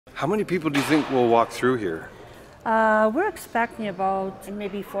How many people do you think will walk through here? We're expecting about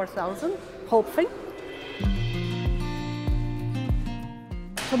maybe 4,000, hoping.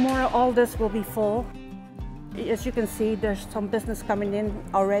 Tomorrow all this will be full. As you can see, there's some business coming in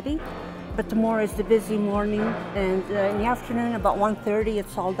already, but tomorrow is the busy morning, and in the afternoon about 1:30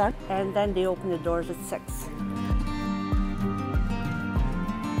 it's all done, and then they open the doors at 6.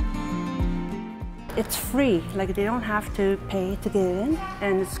 It's free, like they don't have to pay to get in,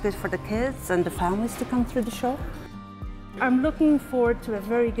 and it's good for the kids and the families to come through the show. I'm looking forward to a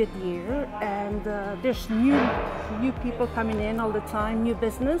very good year, and there's new people coming in all the time, new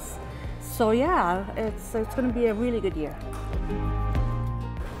business. So yeah, it's going to be a really good year.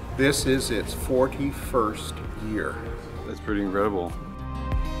 This is its 41st year. That's pretty incredible.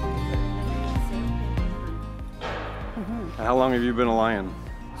 How long have you been a Lion?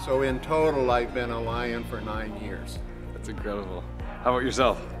 So in total, I've been a Lion for 9 years. That's incredible. How about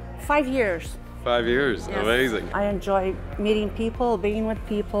yourself? 5 years. 5 years, yes. Amazing. I enjoy meeting people, being with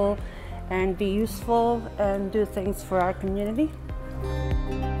people, and be useful and do things for our community.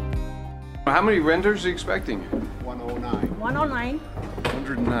 How many renters are you expecting? 109. 109.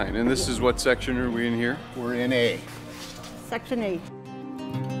 109. And this is what section are we in here? We're in A. Section A.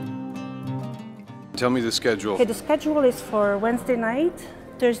 Tell me the schedule. Okay, the schedule is for Wednesday night,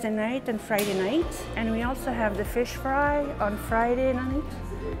 Thursday night, and Friday night. And we also have the fish fry on Friday night.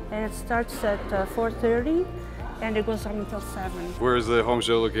 And it starts at 4:30 and it goes on until 7. Where is the home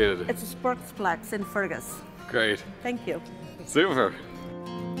show located? It's a Sportsplex in Fergus. Great. Thank you. Super.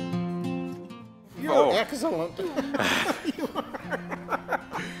 You're excellent.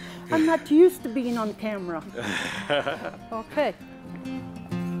 I'm not used to being on camera. Okay.